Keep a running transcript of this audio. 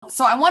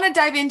So I want to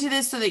dive into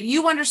this so that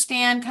you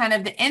understand kind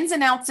of the ins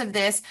and outs of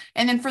this.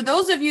 And then for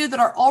those of you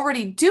that are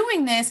already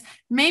doing this,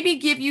 maybe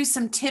give you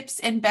some tips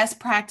and best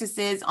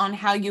practices on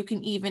how you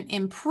can even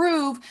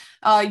improve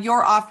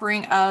your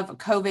offering of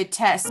COVID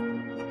tests.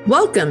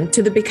 Welcome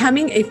to the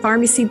Becoming a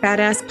Pharmacy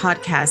Badass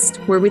podcast,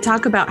 where we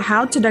talk about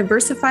how to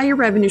diversify your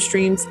revenue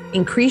streams,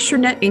 increase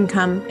your net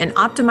income, and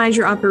optimize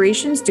your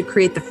operations to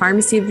create the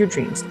pharmacy of your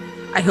dreams.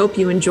 I hope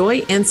you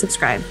enjoy and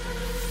subscribe.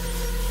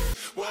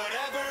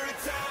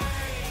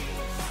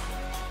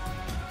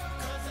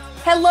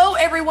 Hello,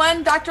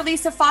 everyone. Dr.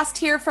 Lisa Faust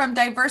here from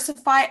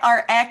Diversify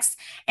RX,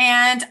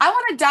 and I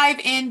want to dive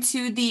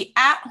into the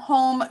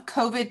at-home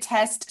COVID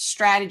test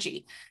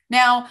strategy.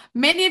 Now,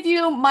 many of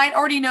you might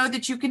already know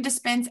that you can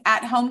dispense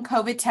at-home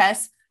COVID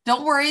tests.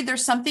 Don't worry,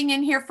 there's something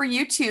in here for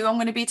you too. I'm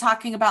going to be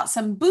talking about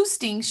some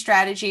boosting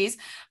strategies,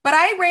 but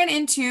I ran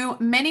into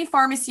many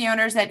pharmacy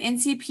owners at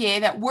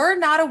NCPA that were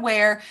not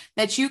aware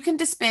that you can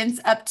dispense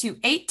up to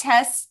 8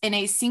 tests in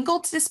a single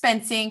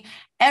dispensing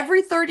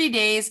every 30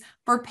 days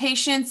for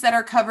patients that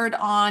are covered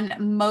on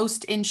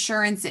most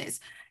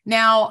insurances.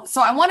 Now,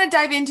 so I want to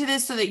dive into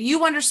this so that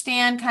you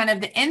understand kind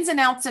of the ins and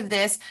outs of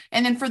this.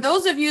 And then for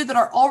those of you that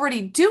are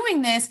already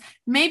doing this,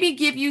 maybe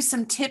give you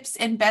some tips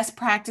and best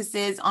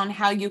practices on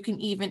how you can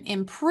even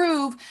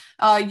improve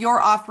your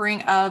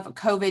offering of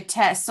COVID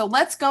tests. So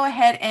let's go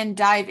ahead and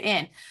dive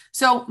in.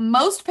 So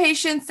most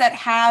patients that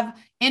have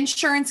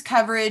insurance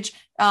coverage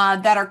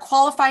that are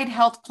qualified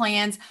health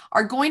plans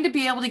are going to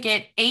be able to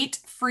get 8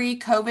 free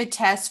COVID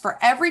tests for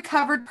every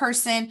covered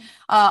person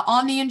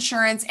on the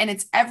insurance, and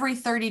it's every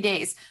 30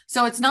 days.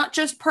 So it's not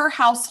just per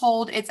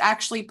household, it's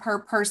actually per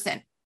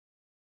person.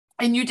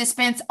 And you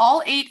dispense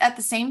all 8 at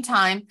the same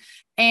time.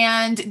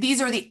 And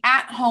these are the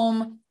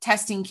at-home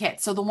testing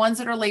kits. So the ones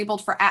that are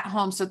labeled for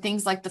at-home. So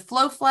things like the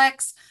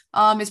FlowFlex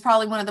is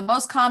probably one of the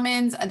most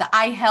commons. The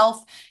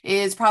iHealth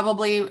is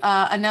probably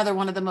another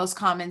one of the most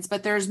commons.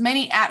 But there's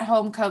many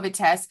at-home COVID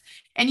tests.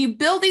 And you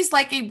bill these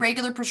like a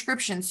regular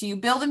prescription. So you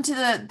bill them to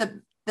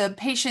the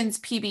patient's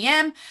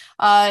PBM.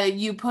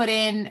 You put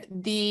in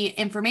the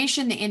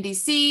information, the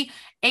NDC,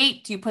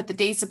 8, you put the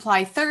day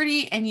supply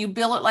 30, and you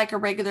bill it like a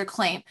regular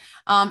claim.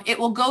 It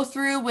will go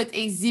through with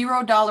a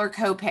 $0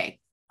 copay.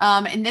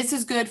 And this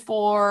is good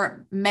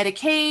for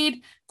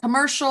Medicaid,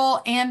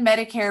 commercial, and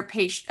Medicare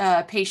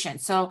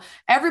patients. So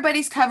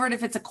everybody's covered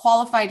if it's a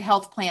qualified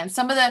health plan.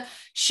 Some of the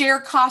share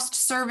cost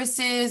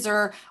services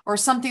or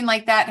something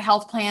like that,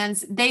 health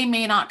plans, they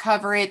may not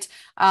cover it.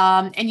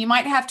 And you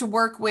might have to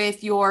work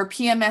with your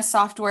PMS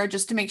software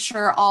just to make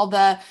sure all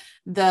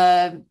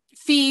the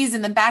fees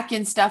and the back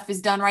end stuff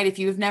is done right if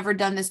you've never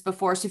done this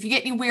before. So if you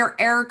get any weird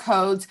error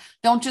codes,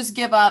 don't just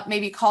give up.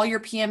 Maybe call your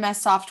PMS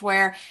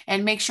software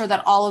and make sure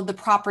that all of the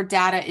proper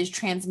data is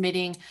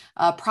transmitting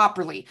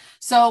properly.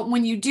 So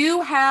when you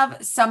do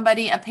have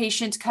somebody, a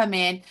patient come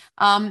in,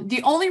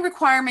 the only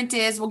requirement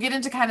is, we'll get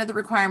into kind of the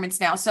requirements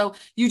now. So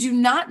you do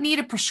not need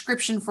a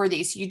prescription for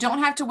these. You don't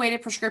have to wait a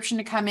prescription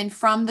to come in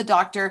from the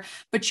doctor,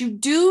 but you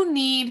do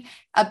need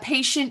a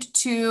patient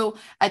to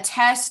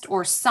attest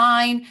or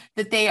sign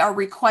that they are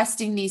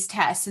requesting these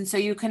tests. And so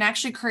you can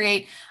actually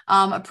create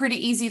a pretty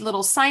easy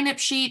little sign-up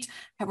sheet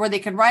where they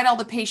can write all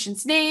the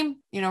patient's name,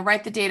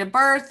 write the date of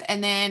birth,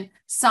 and then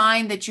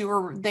sign that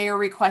they are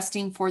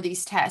requesting for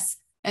these tests.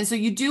 And so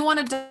you do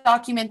want to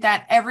document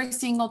that every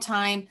single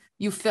time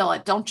you fill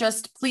it.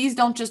 Please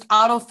don't just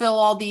autofill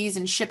all these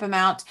and ship them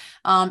out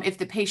if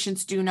the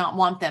patients do not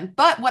want them.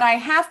 But what I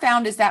have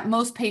found is that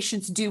most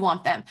patients do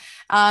want them.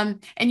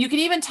 And you can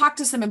even talk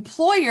to some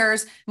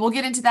employers, and we'll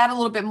get into that a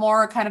little bit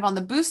more kind of on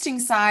the boosting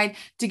side,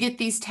 to get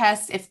these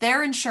tests if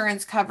their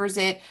insurance covers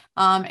it,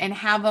 and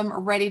have them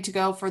ready to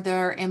go for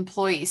their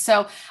employees.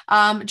 So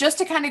just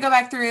to kind of go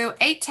back through,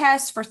 8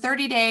 tests for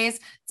 30 days.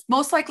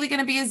 Most likely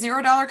going to be a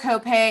 $0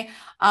 copay.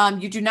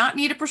 You do not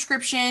need a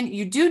prescription.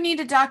 You do need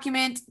to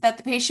document that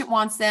the patient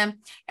wants them.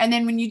 And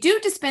then when you do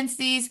dispense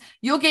these,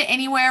 you'll get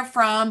anywhere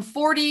from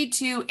 $40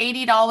 to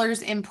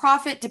 $80 in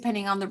profit,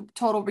 depending on the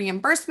total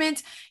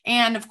reimbursement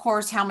and, of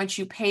course, how much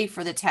you pay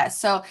for the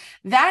test. So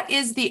that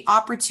is the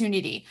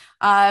opportunity.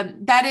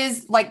 That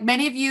is, like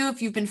many of you,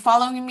 if you've been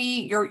following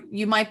me,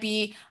 you might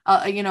be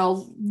a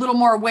little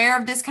more aware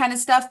of this kind of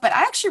stuff. But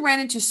I actually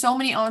ran into so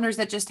many owners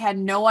that just had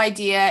no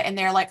idea, and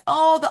they're like,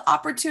 "Oh, the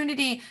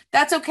opportunity."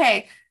 That's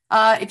okay.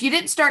 If you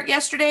didn't start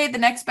yesterday, the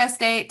next best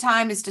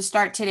time is to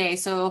start today.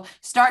 So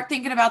start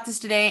thinking about this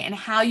today and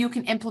how you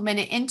can implement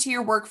it into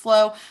your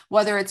workflow,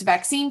 whether it's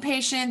vaccine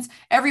patients,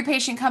 every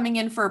patient coming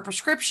in for a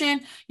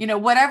prescription,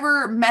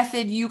 whatever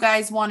method you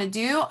guys want to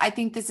do. I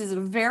think this is a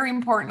very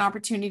important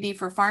opportunity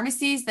for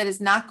pharmacies that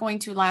is not going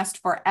to last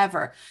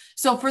forever.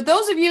 So for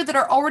those of you that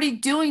are already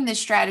doing this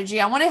strategy,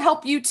 I want to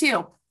help you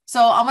too.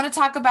 So I'm going to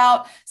talk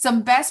about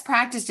some best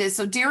practices.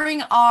 So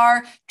during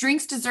our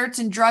drinks, desserts,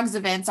 and drugs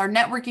events, our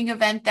networking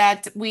event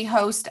that we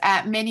host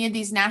at many of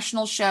these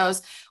national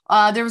shows,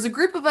 there was a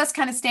group of us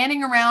kind of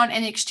standing around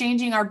and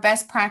exchanging our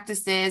best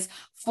practices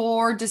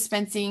for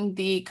dispensing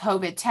the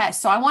COVID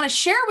test. So I want to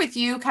share with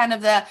you kind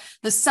of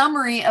the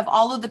summary of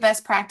all of the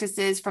best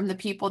practices from the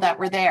people that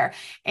were there.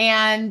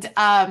 And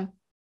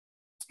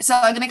so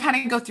I'm going to kind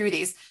of go through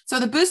these. So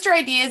the booster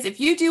ideas,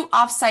 if you do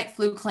offsite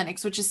flu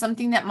clinics, which is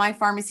something that my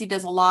pharmacy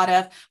does a lot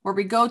of, where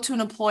we go to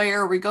an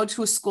employer or we go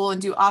to a school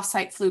and do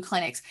offsite flu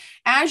clinics,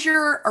 as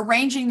you're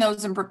arranging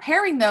those and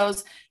preparing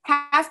those,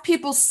 have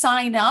people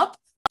sign up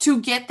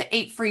to get the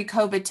 8 free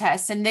COVID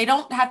tests. And they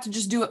don't have to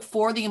just do it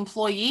for the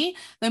employee.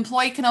 The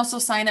employee can also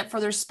sign up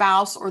for their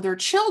spouse or their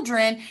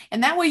children.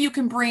 And that way you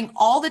can bring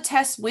all the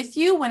tests with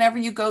you whenever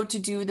you go to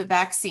do the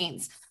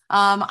vaccines.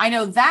 I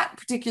know that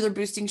particular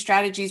boosting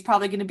strategy is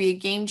probably going to be a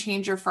game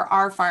changer for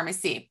our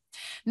pharmacy.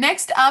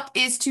 Next up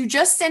is to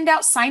just send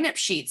out sign-up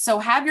sheets. So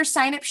have your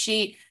sign-up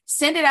sheet,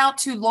 send it out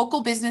to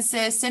local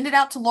businesses, send it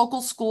out to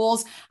local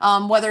schools,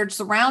 whether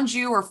it's around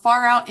you or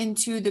far out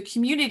into the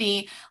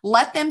community.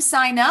 Let them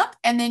sign up,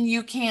 and then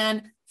you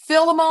can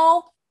fill them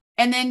all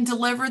and then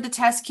deliver the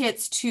test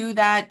kits to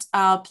that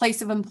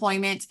place of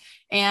employment.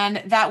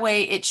 And that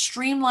way it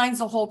streamlines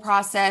the whole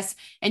process,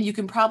 and you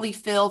can probably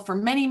fill for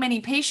many, many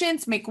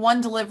patients, make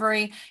one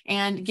delivery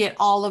and get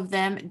all of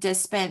them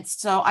dispensed.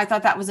 So I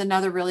thought that was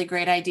another really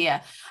great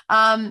idea.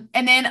 And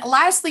then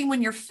lastly,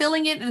 when you're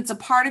filling it and it's a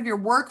part of your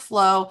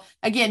workflow,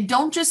 again,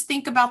 don't just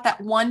think about that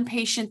one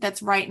patient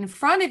that's right in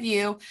front of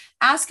you.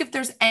 Ask if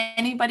there's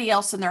anybody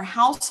else in their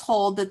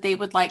household that they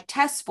would like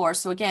tests for.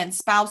 So again,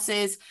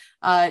 spouses,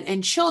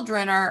 and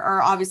children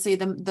are obviously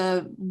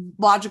the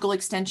logical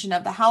extension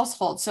of the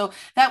household. So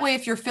that way,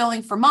 if you're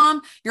filling for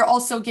mom, you're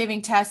also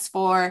giving tests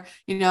for,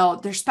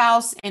 their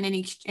spouse and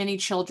any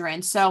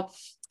children. So,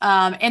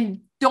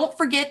 and don't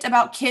forget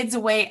about kids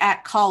away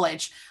at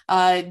college.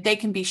 They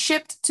can be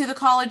shipped to the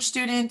college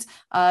student.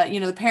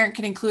 The parent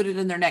can include it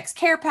in their next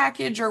care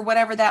package or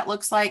whatever that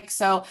looks like.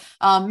 So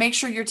make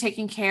sure you're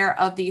taking care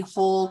of the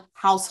whole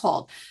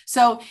household.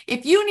 So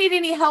if you need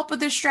any help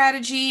with this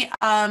strategy,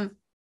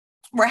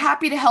 we're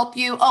happy to help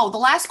you. Oh, the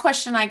last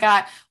question I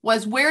got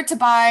was where to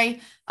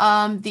buy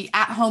the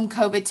at-home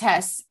COVID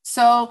tests.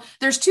 So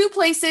there's 2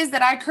 places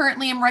that I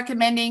currently am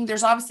recommending.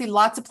 There's obviously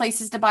lots of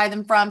places to buy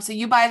them from. So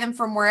you buy them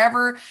from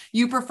wherever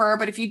you prefer.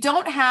 But if you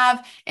don't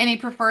have any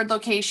preferred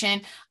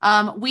location,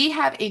 we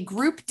have a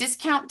group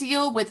discount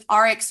deal with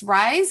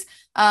RxRise.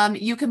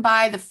 You can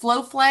buy the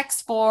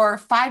FlowFlex for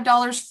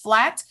 $5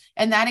 flat,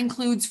 and that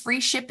includes free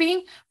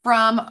shipping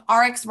from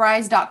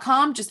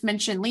rxrise.com. Just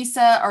mention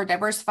Lisa or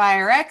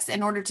DiversifyRx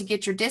in order to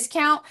get your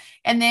discount.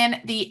 And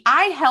then the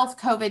iHealth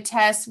COVID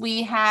tests,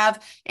 we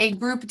have a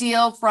group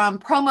deal from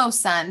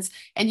PromoSons,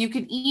 and you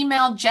can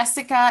email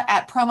Jessica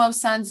at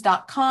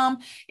promosons.com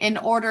in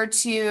order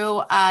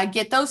to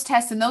get those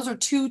tests. And those are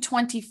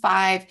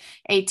 $225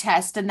 a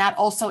test, and that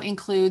also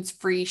includes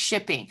free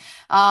shipping.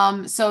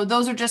 So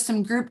those are just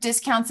some group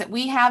discounts that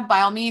we have.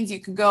 By all means, you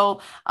can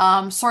go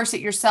source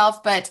it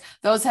yourself, but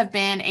those have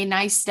been a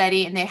nice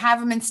study, and they have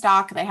them in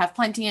stock. They have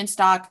plenty in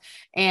stock,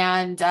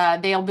 and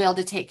they'll be able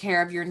to take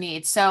care of your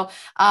needs. So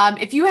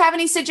if you have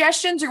any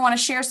suggestions or want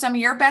to share some of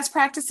your best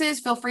practices,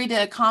 feel free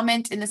to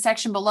comment in the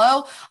section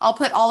below. I'll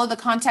put all of the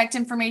contact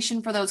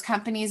information for those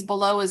companies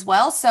below as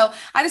well. So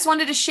I just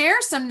wanted to share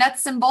some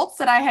nuts and bolts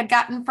that I had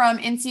gotten from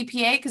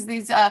NCPA, because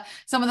these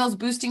some of those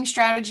boosting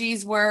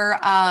strategies were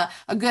a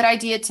good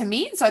idea to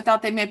me. So I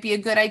thought they might be a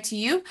good idea to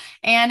you.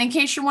 And in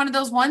case you're one of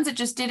those ones that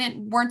just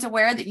weren't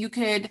aware that you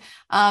could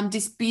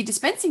be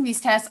dispensing these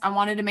tests, I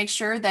wanted to make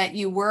sure that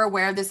you were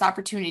aware of this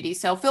opportunity.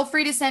 So feel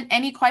free to send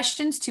any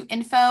questions to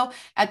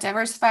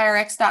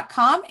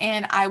info@diversifyrx.com,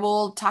 and I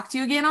will talk to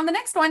you again on the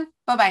next one.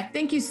 Bye-bye.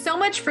 Thank you so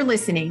much for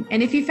listening.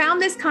 And if you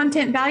found this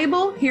content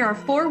valuable, here are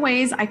 4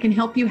 ways I can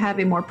help you have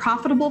a more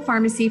profitable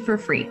pharmacy for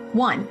free.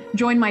 1,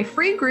 join my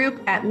free group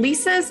at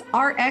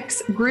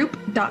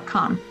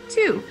lisasrxgroup.com.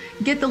 2,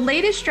 get the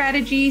latest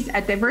strategies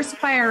at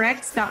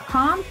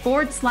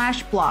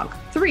diversifyrx.com/blog.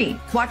 3,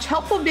 watch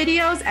helpful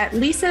videos at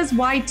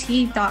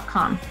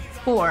lisasyt.com.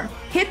 4,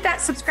 hit that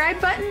subscribe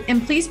button,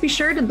 and please be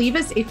sure to leave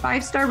us a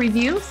 5-star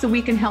review so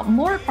we can help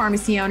more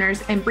pharmacy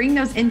owners and bring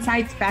those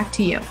insights back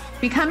to you.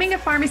 Becoming a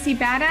Pharmacy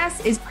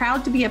Badass is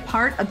proud to be a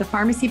part of the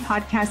Pharmacy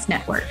Podcast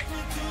Network.